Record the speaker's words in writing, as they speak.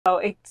So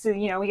it's,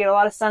 we get a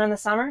lot of sun in the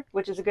summer,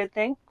 which is a good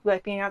thing. We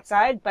like being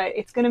outside, but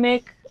it's going to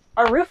make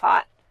our roof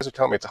hot. You guys are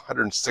telling me it's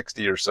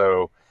 160 or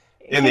so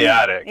in the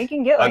attic. It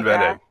can get like unvented,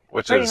 that,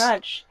 which pretty is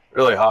much.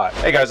 Really hot.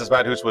 Hey guys, it's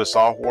Matt Hoots with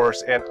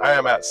Southface, and I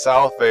am at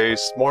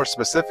Southface. More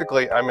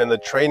specifically, I'm in the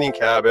training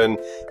cabin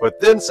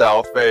within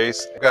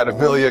Southface. I've got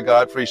Amelia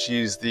Godfrey.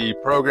 She's the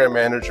program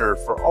manager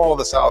for all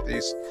the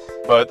Southeast.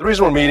 But the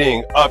reason we're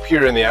meeting up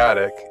here in the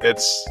attic,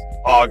 it's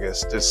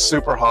August. It's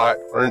super hot.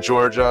 We're in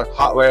Georgia,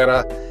 hot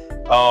Atlanta.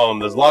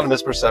 There's a lot of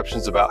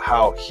misperceptions about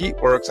how heat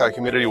works, how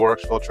humidity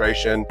works,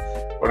 filtration.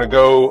 We're gonna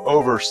go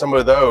over some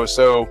of those.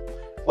 So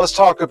let's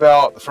talk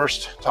about the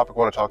first topic I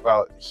want to talk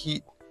about: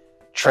 heat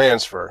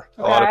transfer.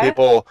 Okay. A lot of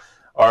people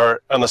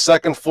are on the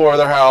second floor of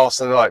their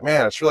house and they're like,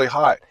 man, it's really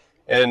hot.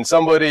 And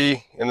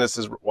somebody, and this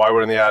is why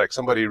we're in the attic,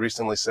 somebody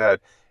recently said,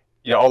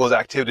 all those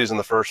activities on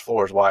the first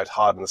floor is why it's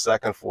hot on the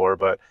second floor.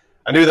 But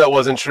I knew that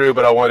wasn't true,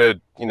 but I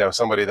wanted,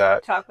 somebody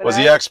that was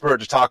the expert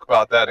to talk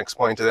about that and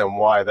explain to them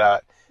why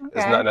that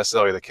is not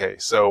necessarily the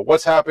case. So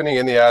what's happening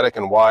in the attic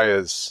and why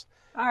is...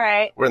 All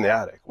right. We're in the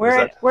attic.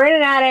 We're in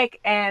an attic,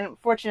 and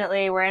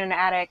fortunately we're in an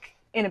attic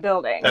in a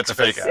building. That's a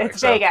fake attic.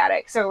 It's a fake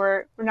attic, so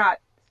we're not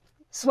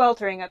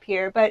sweltering up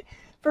here. But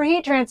for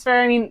heat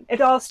transfer,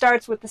 it all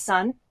starts with the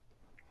sun.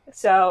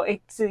 So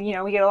it's,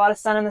 we get a lot of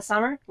sun in the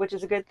summer, which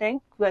is a good thing.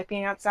 We like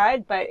being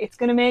outside, but it's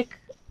going to make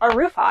our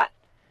roof hot.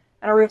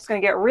 And our roof's going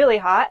to get really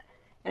hot,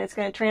 and it's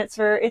going to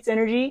transfer its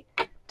energy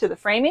to the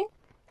framing,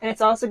 and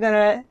it's also going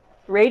to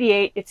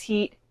radiate its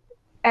heat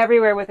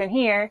everywhere within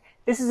here.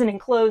 This is an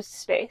enclosed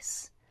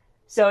space,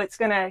 so it's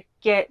going to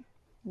get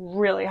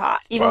really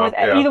hot.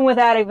 Even with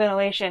attic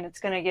ventilation,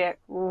 it's going to get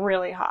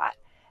really hot.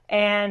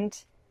 And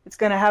it's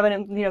going to have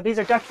these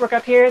are ductwork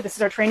up here. This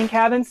is our training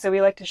cabin, so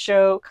we like to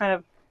show kind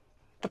of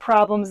the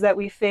problems that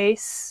we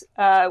face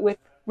with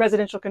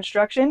residential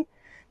construction.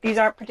 These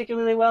aren't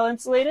particularly well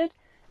insulated.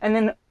 And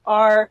then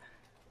our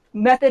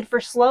method for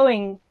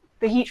slowing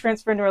the heat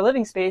transfer into our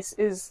living space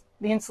is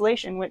the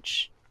insulation,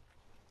 which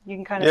you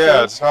can kind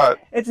of see.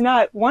 It's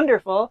not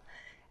wonderful.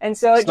 And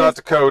so it's not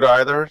the code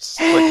either. It's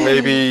like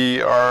maybe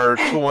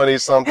R20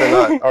 something,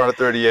 not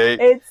R38.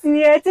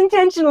 It's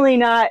intentionally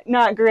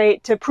not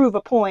great to prove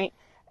a point.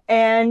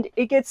 And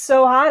it gets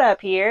so hot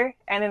up here,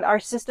 and our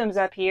system's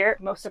up here.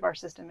 Most of our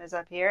system is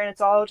up here, and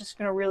it's all just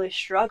going to really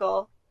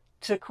struggle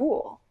to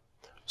cool.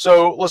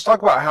 So let's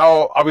talk about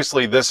how,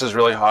 obviously, this is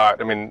really hot.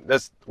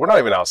 We're not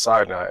even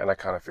outside now, and I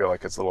kind of feel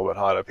like it's a little bit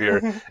hot up here.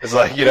 It's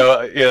like,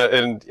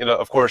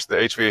 of course, the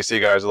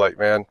HVAC guys are like,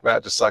 man,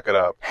 Matt, just suck it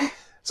up.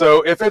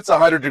 So if it's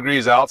 100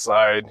 degrees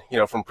outside,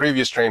 from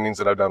previous trainings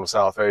that I've done with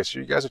Southface,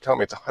 you guys are telling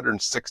me it's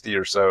 160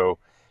 or so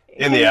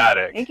in the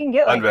attic. It can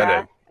get like unvented,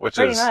 that, which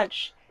pretty is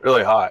much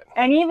really hot.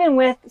 And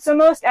even so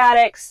most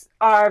attics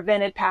are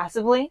vented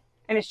passively,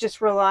 and it's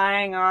just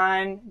relying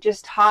on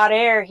just hot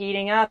air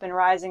heating up and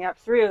rising up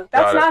through.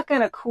 That's not going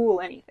to cool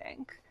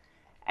anything.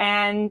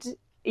 And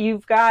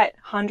you've got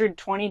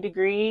 120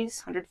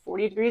 degrees,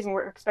 140 degrees, and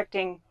we're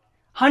expecting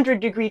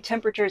 100-degree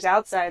temperatures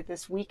outside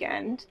this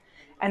weekend.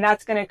 And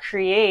that's going to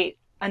create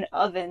an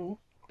oven,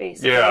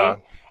 basically. Yeah.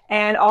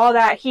 And all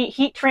that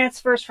heat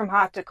transfers from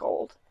hot to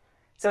cold.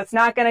 So it's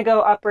not going to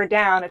go up or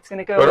down. It's going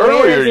to go. But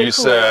earlier you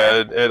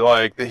said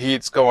the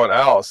heat's going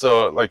out.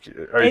 So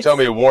are you telling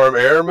me warm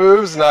air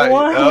moves?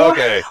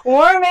 Okay.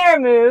 Warm air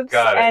moves.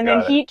 Got it. And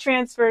then heat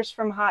transfers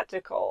from hot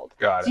to cold.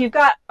 Got it. So you've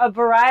got a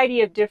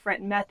variety of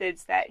different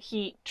methods that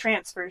heat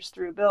transfers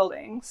through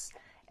buildings.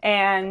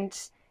 And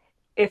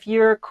if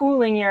you're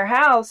cooling your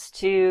house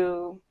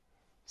to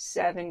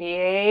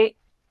 78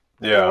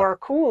 or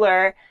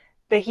cooler,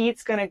 the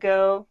heat's going to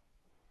go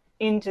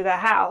into the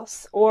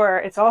house. Or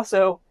it's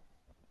also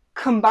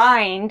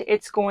combined,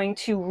 it's going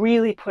to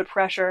really put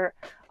pressure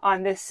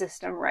on this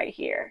system right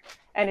here,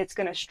 and it's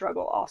going to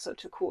struggle also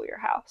to cool your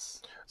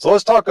house. So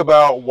let's talk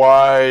about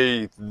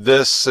why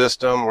this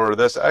system, or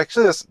this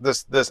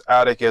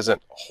attic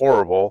isn't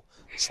horrible.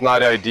 It's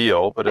not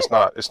ideal, but it's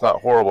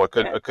not horrible.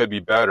 It could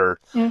be better.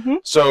 Mm-hmm.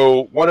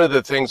 So one of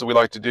the things that we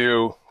like to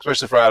do,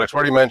 especially for attics, we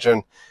already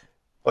mentioned,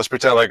 let's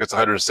pretend like it's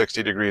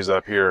 160 degrees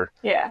up here.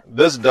 Yeah.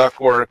 This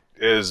ductwork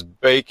is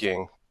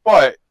baking,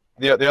 but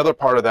the other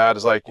part of that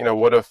is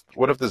what if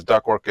this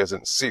ductwork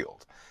isn't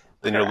sealed?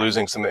 Then you're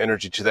losing some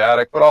energy to the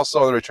attic, but also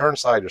on the return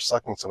side, you're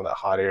sucking some of that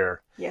hot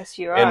air. Yes,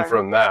 you are. In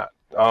from that.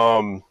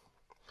 And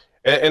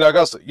I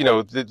guess,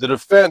 the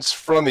defense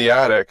from the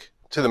attic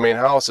to the main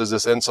house is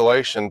this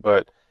insulation,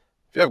 but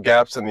if you have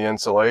gaps in the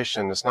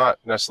insulation, it's not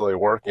necessarily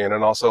working.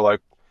 And also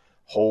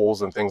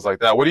holes and things like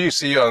that. What do you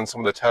see on some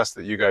of the tests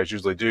that you guys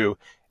usually do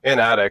in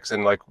attics,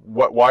 and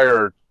why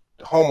are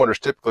homeowners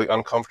typically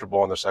uncomfortable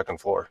on the second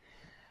floor?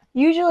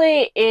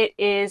 Usually it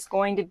is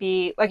going to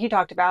be, like you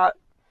talked about,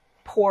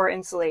 poor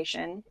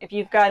insulation. If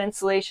you've got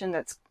insulation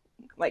that's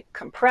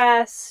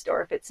compressed,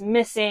 or if it's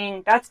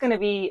missing, that's going to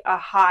be a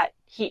hot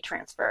heat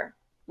transfer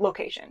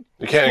location.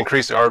 You can't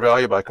increase the R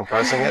value by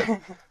compressing it?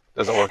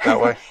 Doesn't work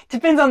that way?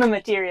 Depends on the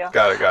material.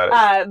 Got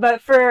it. But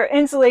for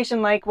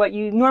insulation like what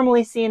you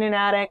normally see in an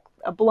attic,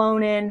 a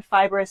blown-in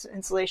fibrous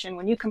insulation,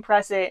 when you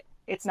compress it,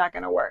 it's not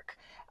going to work.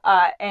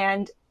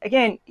 And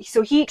again,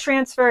 so heat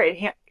transfer,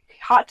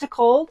 hot to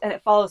cold, and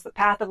it follows the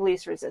path of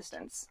least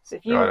resistance. So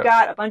if you've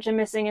got a bunch of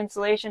missing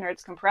insulation or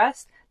it's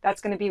compressed,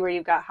 that's going to be where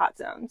you've got hot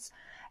zones.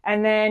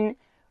 And then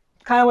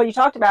kind of what you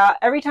talked about,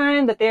 every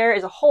time that there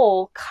is a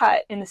hole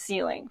cut in the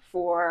ceiling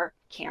for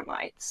can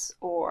lights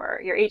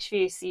or your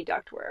HVAC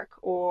ductwork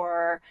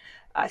or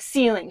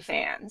ceiling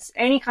fans,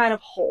 any kind of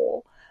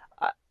hole,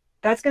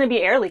 that's going to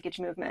be air leakage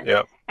movement.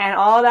 Yep. And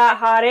all that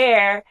hot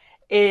air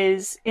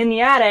is in the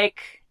attic,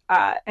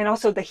 and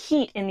also the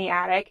heat in the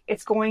attic,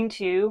 it's going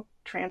to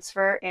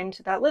transfer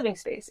into that living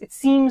space. It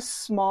seems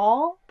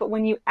small, but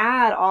when you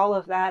add all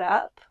of that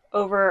up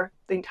over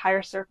the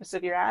entire surface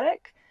of your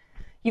attic,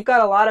 you've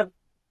got a lot of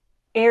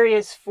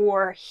areas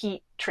for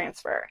heat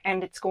transfer,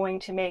 and it's going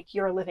to make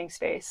your living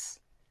space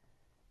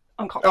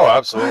uncomfortable. Oh,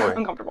 absolutely.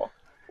 Uncomfortable.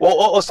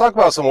 Well, let's talk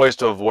about some ways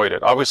to avoid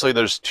it. Obviously,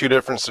 there's two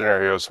different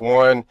scenarios.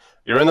 One,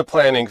 you're in the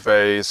planning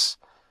phase.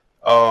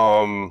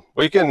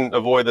 We can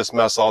avoid this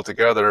mess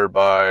altogether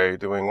by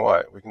doing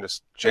what? We can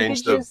just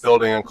change the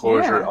building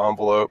enclosure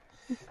envelope,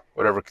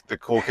 whatever the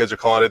cool kids are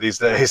calling it these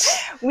days.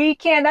 We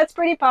can. That's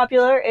pretty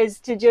popular, is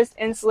to just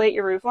insulate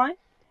your roof line.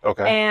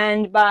 Okay.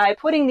 And by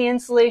putting the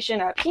insulation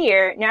up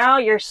here, now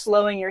you're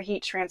slowing your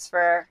heat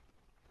transfer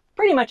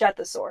pretty much at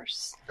the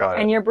source. Got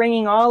it. And you're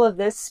bringing all of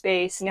this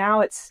space,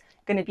 now it's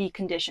going to be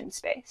conditioned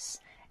space.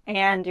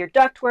 And your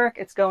ductwork,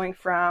 it's going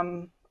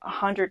from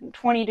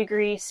 120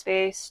 degree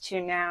space to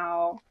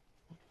now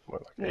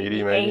what, like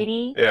 80 maybe?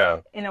 80 yeah.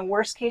 in a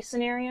worst case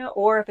scenario.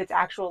 Or if it's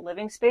actual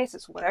living space,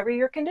 it's whatever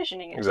you're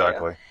conditioning it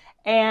Exactly. to.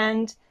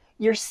 And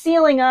you're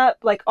sealing up,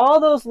 like,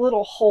 all those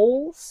little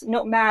holes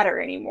don't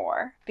matter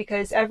anymore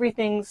because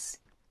everything's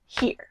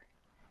here.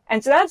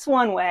 And so that's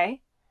one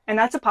way, and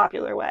that's a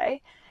popular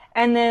way.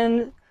 And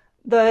then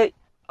the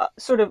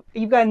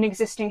you've got an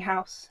existing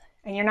house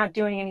and you're not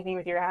doing anything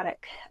with your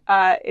attic.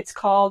 It's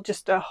called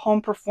just a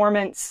home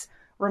performance,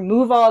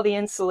 remove all the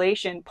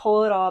insulation,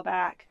 pull it all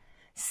back,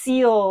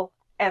 seal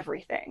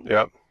everything.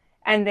 Yep.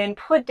 And then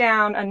put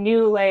down a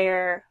new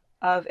layer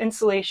of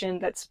insulation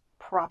that's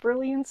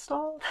properly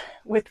installed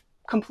with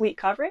complete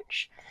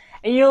coverage,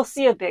 and you'll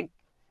see a big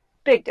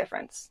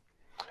difference.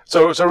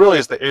 So really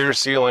it's the air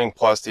sealing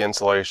plus the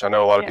insulation. I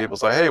know a lot of people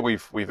say, hey,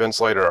 we've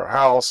insulated our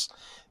house,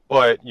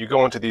 but you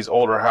go into these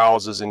older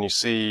houses and you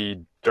see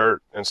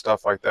dirt and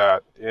stuff like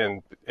that,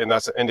 and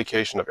that's an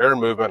indication of air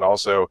movement.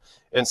 Also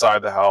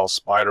inside the house,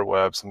 spider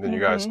webs, something you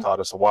guys taught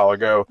us a while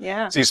ago.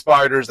 Yeah. See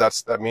spiders,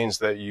 that means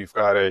that you've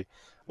got a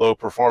low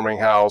performing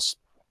house.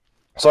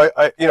 So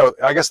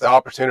I guess the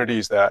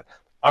opportunities that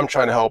I'm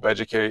trying to help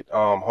educate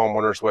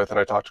homeowners with, and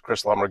I talked to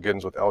Chris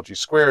Lummer-Giddens with LG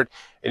Squared,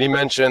 and he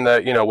mentioned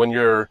that, when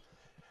you're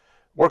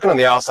working on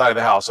the outside of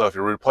the house, so if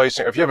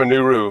you have a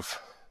new roof,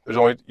 you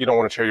don't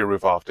want to tear your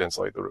roof off to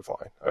insulate the roof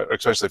line,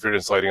 especially if you're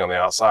insulating on the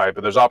outside.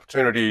 But there's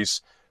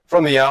opportunities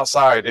from the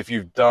outside if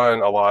you've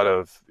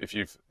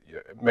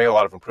made a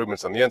lot of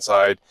improvements on the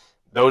inside.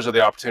 Those are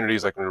the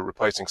opportunities, like when you're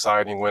replacing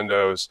siding,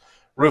 windows,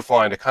 roof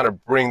line, to kind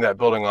of bring that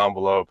building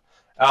envelope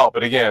out.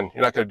 But again,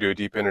 you're not going to do a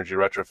deep energy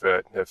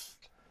retrofit if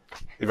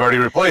you've already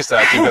replaced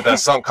that. You've got that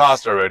sunk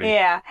cost already.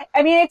 Yeah.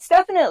 I mean,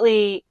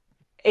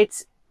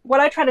 it's what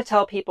I try to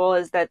tell people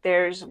is that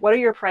there's what are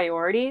your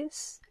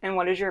priorities and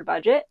what is your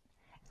budget,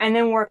 and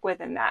then work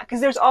within that.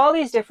 Because there's all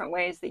these different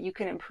ways that you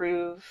can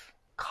improve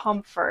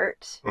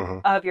comfort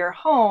of your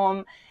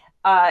home,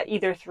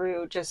 either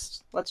through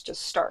let's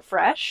just start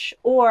fresh,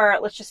 or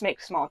let's just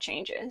make small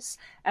changes.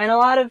 And a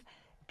lot of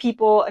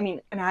people,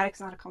 an attic's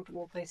not a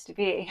comfortable place to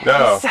be.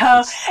 No.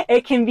 So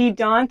it can be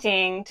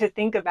daunting to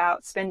think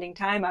about spending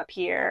time up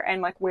here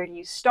and, like, where do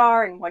you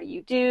start and what do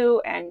you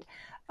do? And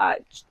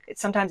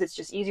sometimes it's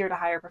just easier to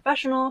hire a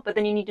professional, but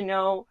then you need to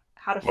know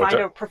how to find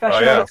a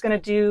professional that's going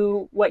to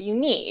do what you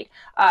need.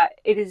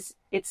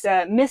 It's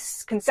a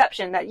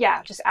misconception that,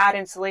 just add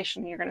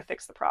insulation and you're going to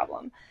fix the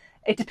problem.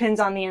 It depends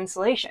on the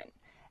insulation.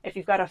 If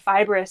you've got a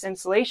fibrous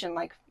insulation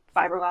like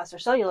fiberglass or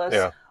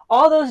cellulose,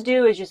 all those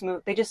do is just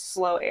move. They just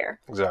slow air.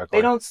 Exactly.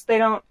 They're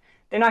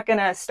not going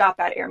to stop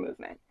that air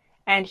movement.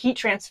 And heat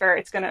transfer,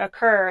 it's going to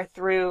occur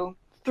through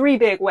three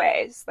big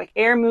ways, like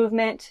air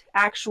movement,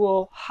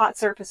 actual hot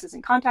surfaces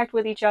in contact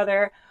with each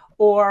other,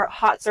 or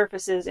hot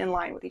surfaces in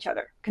line with each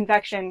other.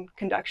 Convection,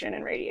 conduction,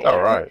 and radiation.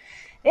 All right.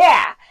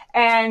 Yeah.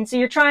 And so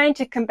you're trying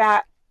to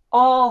combat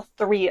all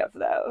three of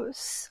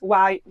those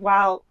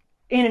while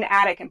in an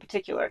attic in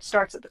particular, it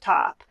starts at the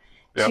top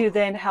to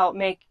then help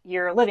make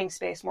your living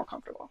space more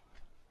comfortable.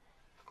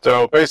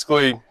 So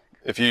basically,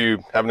 if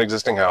you have an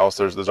existing house,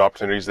 there's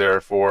opportunities there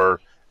for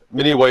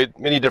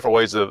many different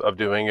ways of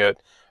doing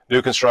it.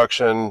 New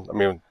construction,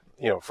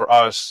 for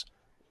us,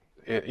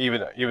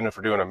 even if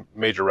we're doing a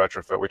major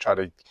retrofit, we try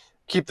to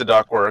keep the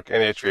ductwork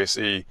and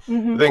HVAC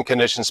within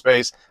conditioned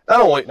space.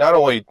 Not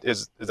only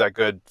is that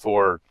good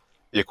for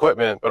the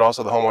equipment, but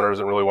also the homeowner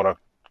doesn't really want to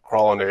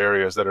crawl into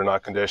areas that are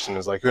not conditioned.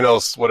 It's like, who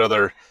knows what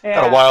other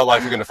kind of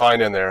wildlife you're going to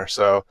find in there.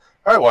 So,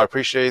 all right, well, I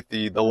appreciate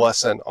the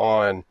lesson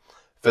on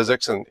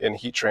physics and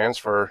heat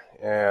transfer.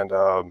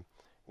 And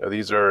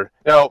these are,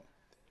 now,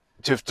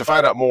 to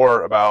find out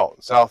more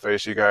about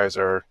Southface, you guys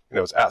are,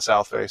 it's at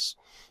Southface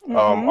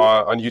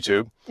on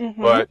YouTube.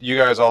 But you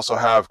guys also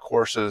have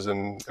courses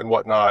and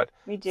whatnot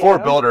for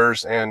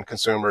builders and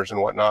consumers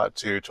and whatnot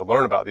to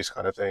learn about these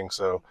kind of things.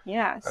 So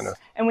yes,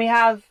 and we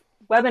have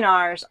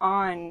webinars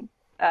on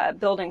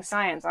building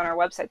science on our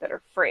website that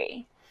are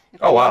free.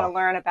 If you want to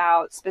learn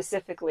about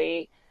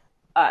specifically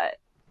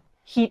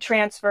heat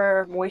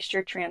transfer,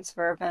 moisture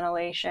transfer,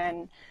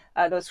 ventilation,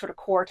 those sort of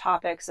core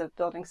topics of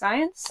building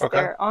science.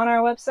 They're on our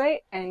website,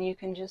 and you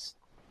can just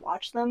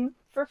watch them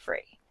for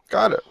free.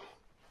 Got it.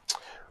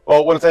 Well,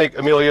 I want to thank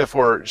Amelia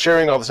for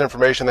sharing all this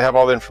information. They have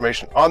all the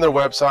information on their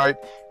website.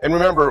 And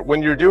remember,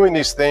 when you're doing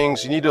these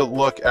things, you need to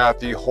look at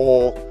the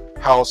whole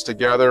house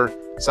together.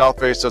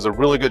 Southface does a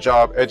really good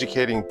job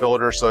educating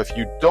builders. So if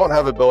you don't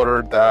have a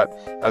builder that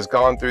has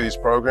gone through these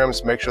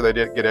programs, make sure they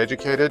get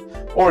educated.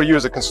 Or you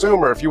as a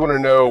consumer, if you want to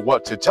know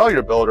what to tell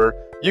your builder,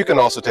 you can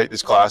also take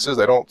these classes.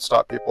 They don't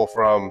stop people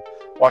from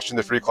watching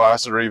the free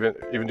classes or even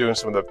doing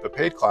some of the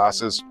paid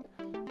classes.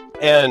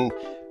 And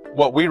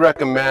what we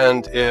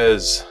recommend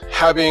is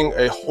having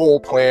a whole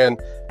plan,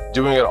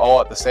 doing it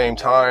all at the same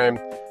time.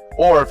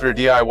 Or if you're a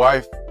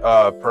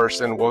DIY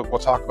person, we'll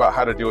talk about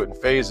how to do it in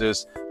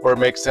phases where it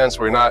makes sense,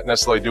 where you're not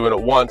necessarily doing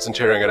it once and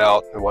tearing it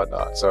out and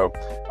whatnot. So,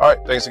 all right,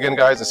 thanks again,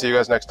 guys, and see you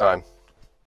guys next time.